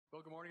Well,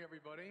 good morning,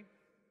 everybody.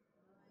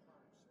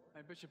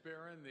 I'm Bishop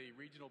Barron, the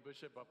regional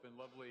bishop up in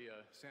lovely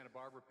Santa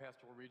Barbara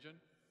Pastoral Region.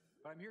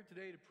 But I'm here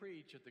today to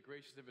preach at the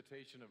gracious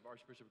invitation of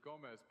Archbishop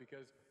Gomez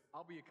because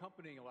I'll be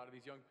accompanying a lot of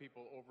these young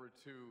people over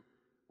to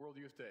World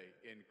Youth Day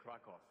in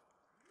Krakow.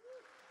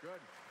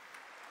 Good.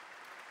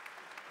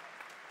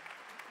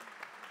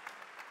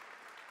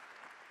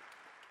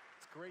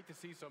 It's great to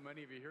see so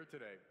many of you here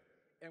today.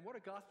 And what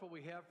a gospel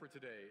we have for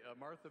today.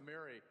 Martha,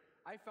 Mary.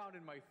 I found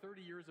in my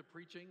 30 years of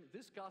preaching,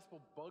 this gospel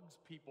bugs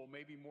people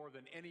maybe more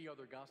than any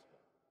other gospel.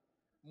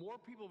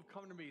 More people have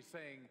come to me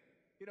saying,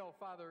 you know,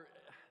 Father,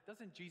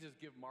 doesn't Jesus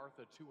give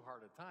Martha too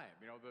hard a time?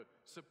 You know, the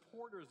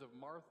supporters of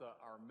Martha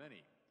are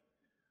many.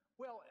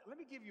 Well, let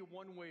me give you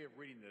one way of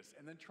reading this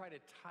and then try to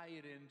tie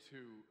it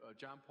into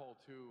John Paul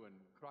II and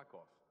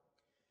Krakow.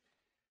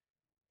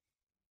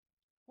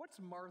 What's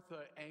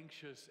Martha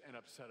anxious and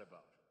upset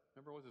about?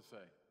 Remember, what does it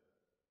say?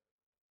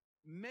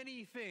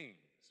 Many things,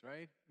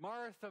 right?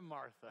 Martha,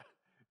 Martha,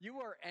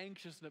 you are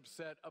anxious and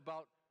upset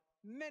about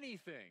many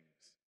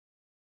things.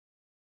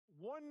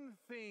 One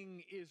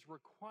thing is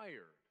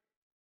required,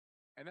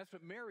 and that's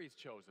what Mary's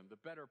chosen, the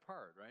better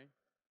part, right?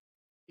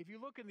 If you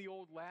look in the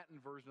old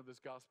Latin version of this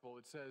gospel,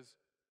 it says,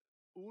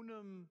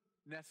 Unum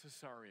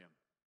necessarium.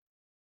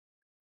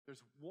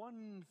 There's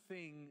one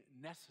thing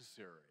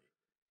necessary,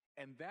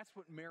 and that's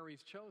what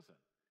Mary's chosen.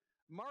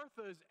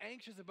 Martha is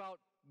anxious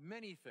about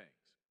many things.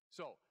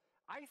 So,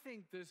 I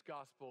think this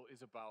gospel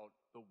is about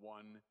the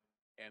one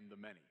and the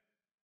many.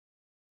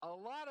 A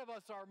lot of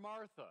us are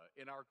Martha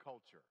in our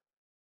culture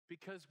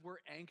because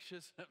we're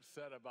anxious and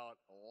upset about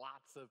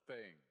lots of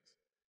things.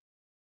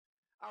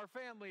 Our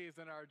families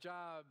and our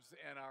jobs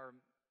and our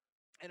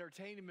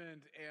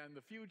entertainment and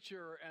the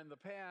future and the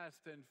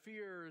past and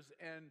fears,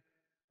 and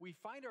we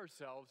find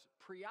ourselves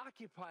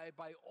preoccupied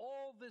by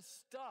all this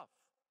stuff.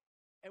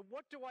 And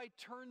what do I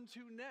turn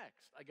to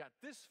next? I got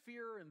this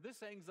fear and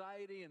this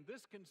anxiety and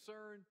this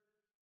concern.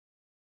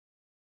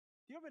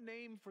 You have a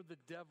name for the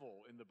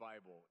devil in the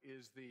Bible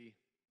is the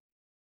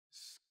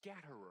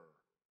scatterer.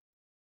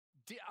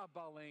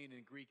 Diabalein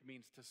in Greek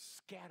means to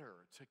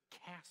scatter, to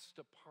cast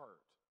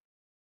apart.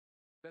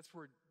 That's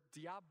where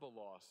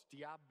diabolos,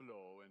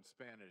 diablo in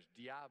Spanish,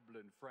 diable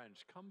in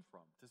French come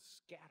from, to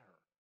scatter.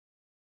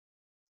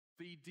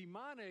 The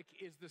demonic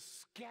is the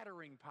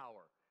scattering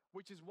power,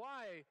 which is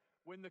why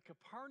when the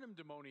Capernaum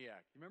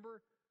demoniac,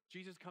 remember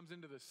Jesus comes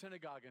into the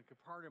synagogue in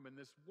Capernaum and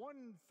this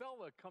one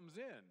fella comes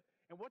in.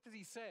 And what does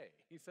he say?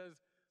 He says,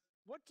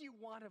 what do you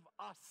want of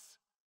us,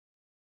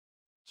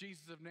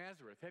 Jesus of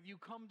Nazareth? Have you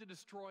come to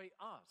destroy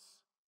us?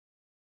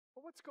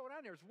 Well, what's going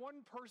on here? It's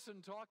one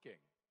person talking,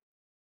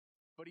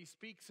 but he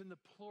speaks in the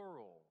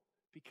plural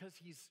because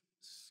he's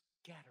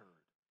scattered,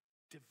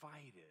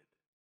 divided.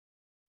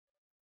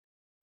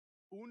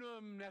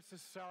 Unum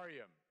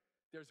necessarium.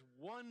 There's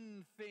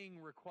one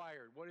thing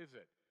required. What is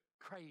it?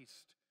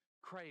 Christ.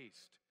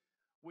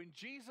 When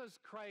Jesus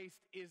Christ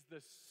is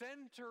the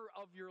center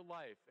of your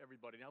life,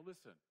 everybody, now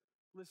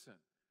listen.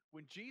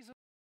 When Jesus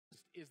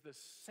is the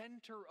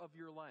center of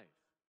your life,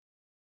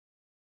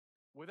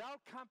 without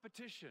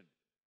competition,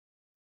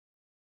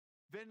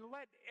 then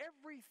let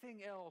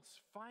everything else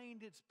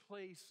find its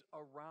place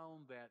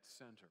around that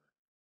center.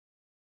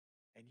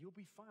 And you'll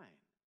be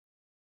fine.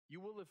 You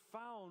will have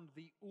found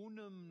the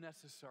unum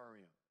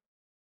necessarium.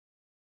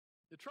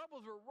 The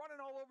troubles were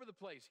running all over the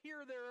place,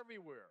 here, there,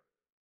 everywhere.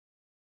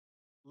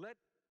 Let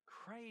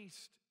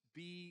Christ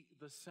be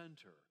the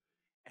center,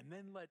 and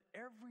then let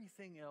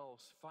everything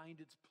else find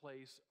its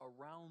place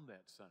around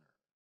that center.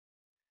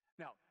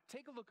 Now,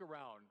 take a look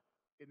around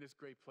in this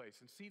great place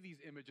and see these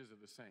images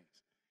of the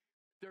saints.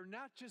 They're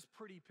not just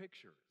pretty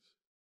pictures.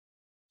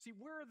 See,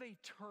 where are they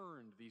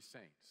turned, these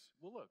saints?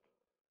 Well, look,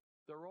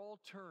 they're all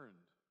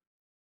turned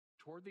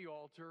toward the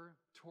altar,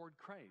 toward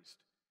Christ,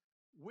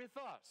 with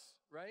us,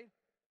 right?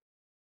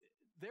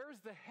 There's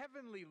the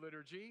heavenly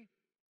liturgy.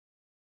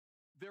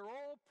 They're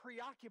all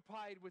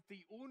preoccupied with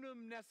the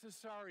unum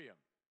necessarium.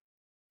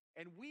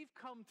 And we've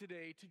come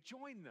today to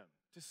join them,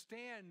 to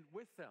stand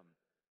with them,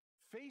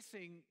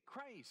 facing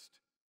Christ,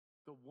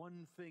 the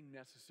one thing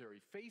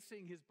necessary,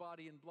 facing his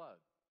body and blood.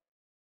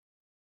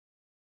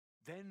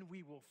 Then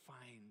we will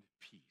find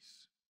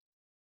peace.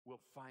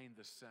 We'll find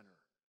the center.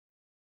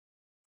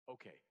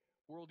 Okay,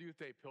 World Youth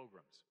Day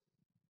pilgrims,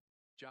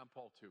 John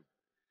Paul II.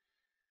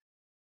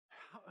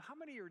 How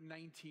many are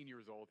 19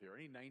 years old here?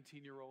 Any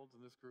 19-year-olds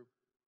in this group?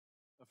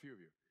 A few of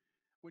you.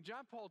 When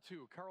John Paul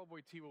II, Karol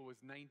Wojtyła, was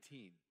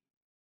 19,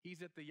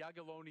 he's at the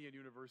Jagiellonian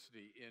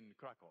University in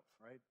Krakow,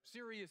 right?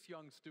 Serious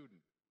young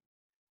student.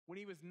 When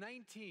he was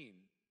 19,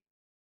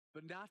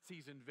 the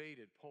Nazis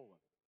invaded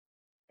Poland,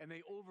 and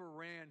they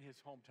overran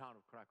his hometown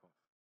of Krakow.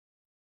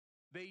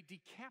 They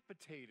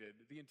decapitated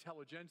the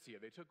intelligentsia.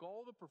 They took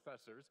all the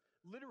professors,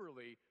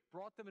 literally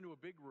brought them into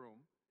a big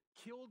room,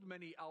 killed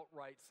many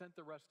outright, sent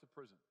the rest to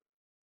prison.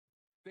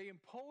 They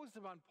imposed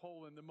upon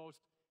Poland the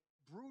most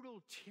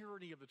brutal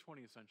tyranny of the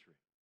 20th century.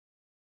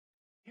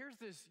 Here's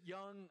this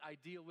young,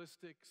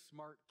 idealistic,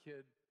 smart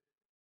kid,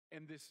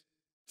 and this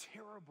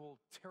terrible,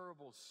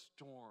 terrible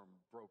storm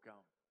broke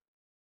out.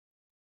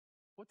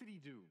 What did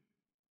he do?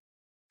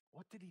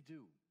 What did he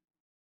do?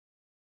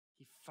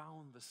 He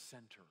found the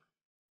center.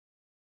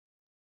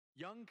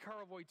 Young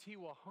Karl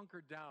Wojtyła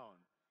hunkered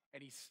down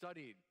and he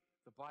studied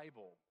the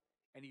Bible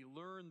and he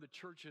learned the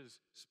church's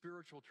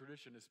spiritual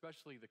tradition,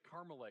 especially the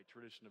Carmelite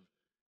tradition of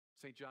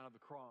St. John of the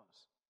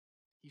Cross.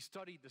 He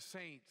studied the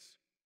saints.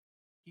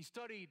 He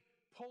studied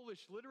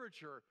Polish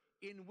literature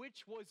in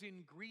which was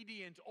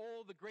ingredient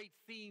all the great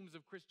themes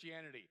of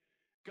Christianity,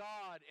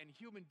 God and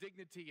human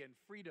dignity and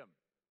freedom.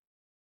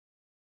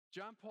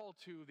 John Paul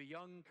II, the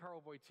young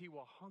Karl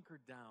Wojtyła,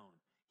 hunkered down.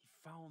 He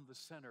found the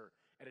center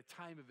at a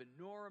time of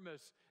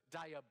enormous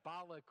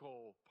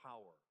diabolical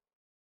power.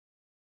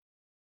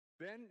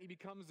 Then he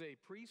becomes a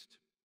priest,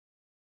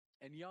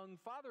 and young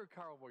Father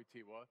Karl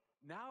Wojtyła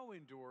now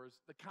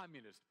endures the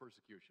communist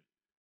persecution.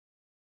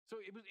 So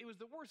it was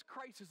the worst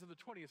crisis of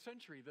the 20th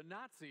century. The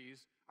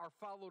Nazis are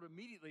followed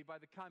immediately by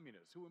the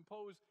communists, who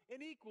impose an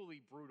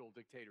equally brutal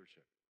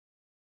dictatorship.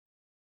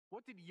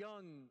 What did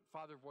young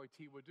Father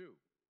Wojtyła do?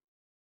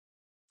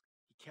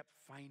 He kept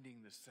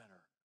finding the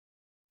center.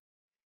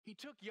 He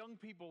took young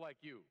people like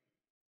you,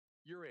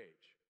 your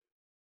age,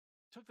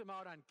 took them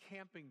out on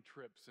camping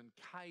trips and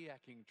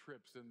kayaking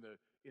trips in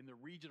the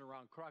region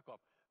around Krakow,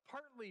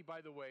 partly,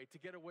 by the way, to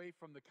get away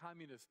from the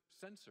communist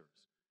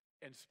censors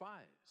and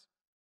spies.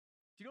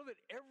 Do you know that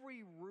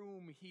every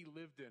room he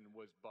lived in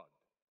was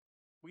bugged?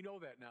 We know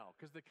that now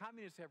because the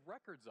communists have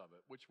records of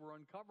it, which were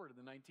uncovered in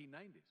the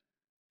 1990s.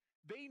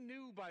 They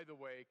knew, by the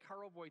way,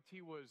 Karl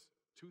Wojtyła's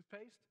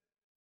toothpaste.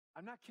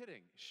 I'm not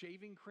kidding.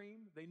 Shaving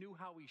cream. They knew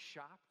how he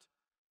shopped.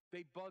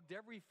 They bugged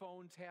every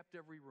phone, tapped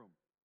every room.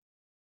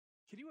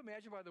 Can you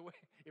imagine, by the way,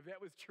 if that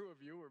was true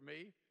of you or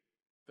me,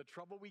 the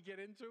trouble we get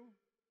into?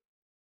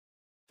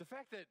 The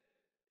fact that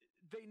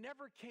they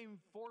never came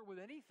forward with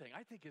anything,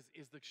 I think,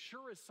 is the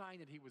surest sign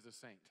that he was a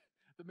saint.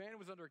 The man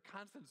was under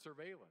constant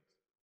surveillance.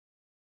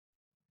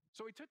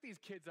 So he took these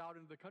kids out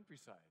into the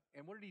countryside,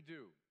 and what did he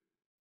do?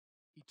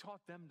 He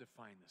taught them to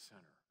find the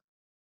center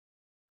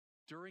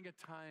during a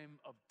time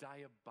of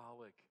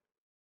diabolic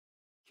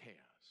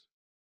chaos.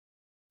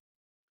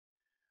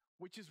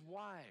 Which is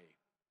why,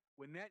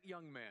 when that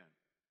young man,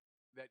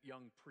 that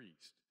young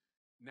priest,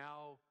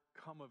 now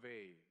come of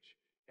age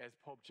as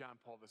Pope John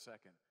Paul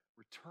II,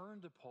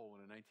 returned to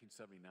Poland in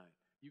 1979.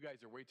 You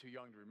guys are way too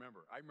young to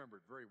remember. I remember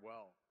it very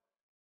well.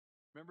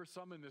 Remember,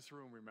 some in this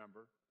room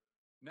remember.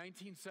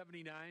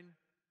 1979, in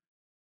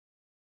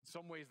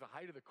some ways the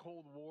height of the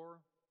Cold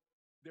War.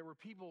 There were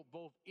people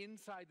both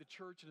inside the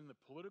church and in the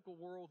political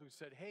world who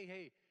said,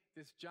 hey,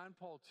 this John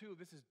Paul II,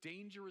 this is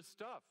dangerous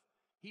stuff.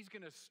 He's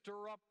going to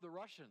stir up the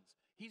Russians.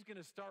 He's going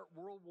to start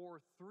World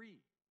War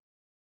III.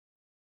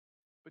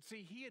 But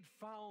see, he had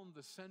found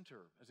the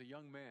center as a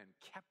young man,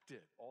 kept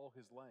it all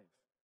his life,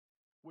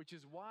 which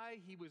is why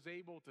he was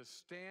able to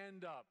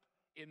stand up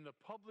in the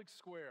public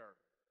square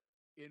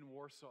in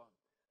Warsaw,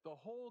 the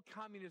whole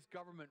communist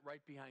government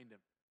right behind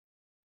him.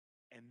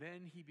 And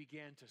then he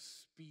began to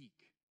speak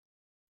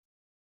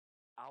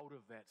out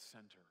of that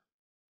center,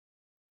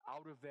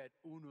 out of that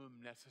Unum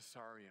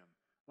necessarium.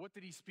 What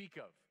did he speak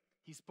of?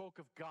 He spoke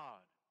of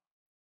God.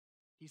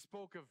 He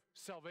spoke of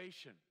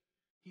salvation.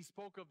 He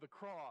spoke of the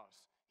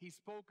cross. He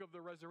spoke of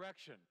the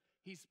resurrection.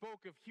 He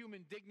spoke of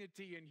human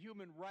dignity and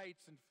human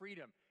rights and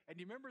freedom. And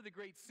you remember the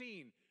great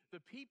scene?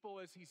 The people,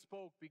 as he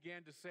spoke,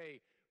 began to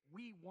say,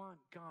 "We want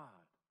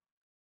God.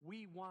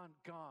 We want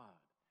God.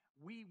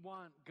 We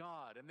want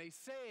God." And they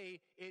say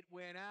it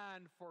went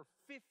on for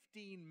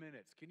 15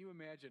 minutes. Can you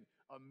imagine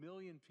 1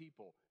 million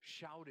people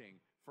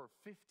shouting for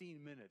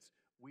 15 minutes,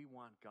 "We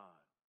want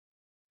God"?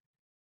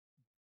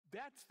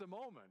 That's the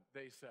moment,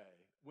 they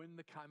say, when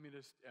the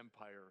communist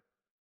empire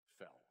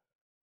fell.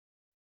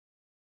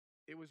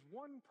 It was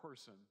one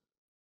person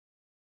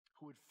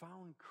who had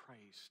found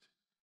Christ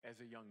as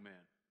a young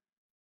man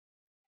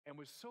and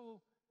was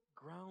so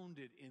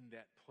grounded in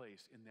that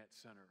place, in that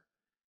center,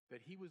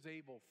 that he was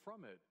able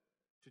from it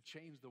to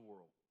change the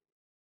world.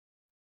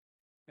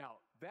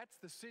 Now, that's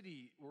the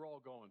city we're all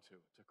going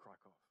to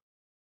Krakow.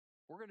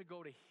 We're going to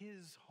go to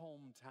his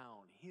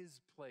hometown,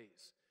 his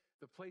place,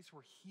 the place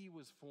where he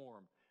was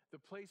formed, the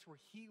place where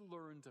he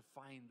learned to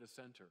find the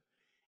center.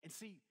 And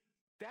see,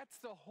 that's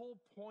the whole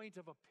point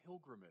of a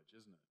pilgrimage,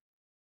 isn't it?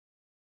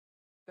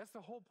 That's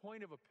the whole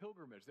point of a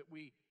pilgrimage, that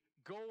we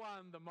go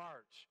on the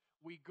march.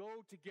 We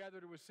go together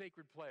to a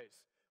sacred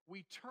place.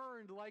 We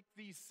turn like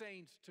these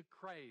saints to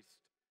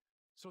Christ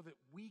so that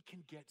we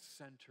can get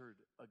centered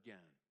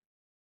again.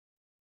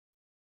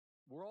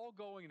 We're all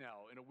going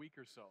now in a week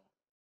or so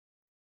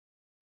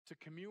to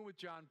commune with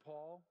John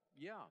Paul,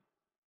 yeah.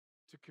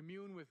 To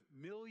commune with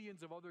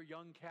millions of other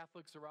young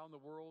Catholics around the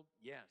world,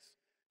 yes.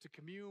 To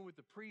commune with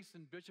the priests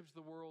and bishops of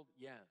the world,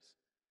 yes.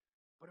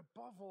 But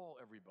above all,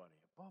 everybody,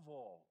 above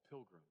all,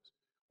 pilgrims,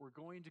 we're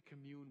going to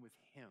commune with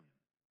him.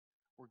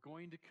 We're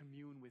going to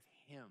commune with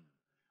him.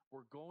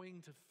 We're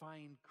going to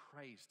find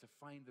Christ, to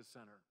find the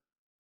center.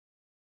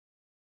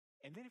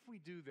 And then if we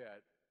do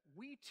that,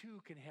 we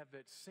too can have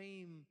that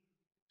same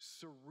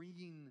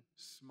serene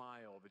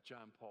smile that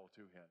John Paul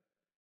II had.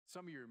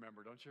 Some of you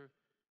remember, don't you?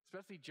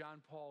 especially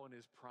John Paul in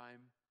his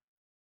prime,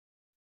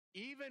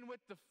 even with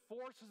the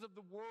forces of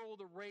the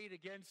world arrayed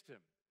against him,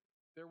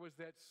 there was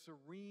that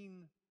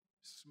serene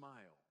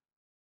smile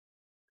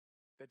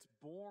that's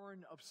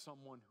born of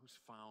someone who's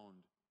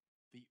found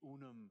the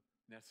Unum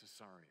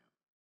necessarium.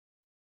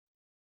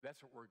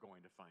 That's what we're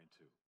going to find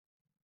too.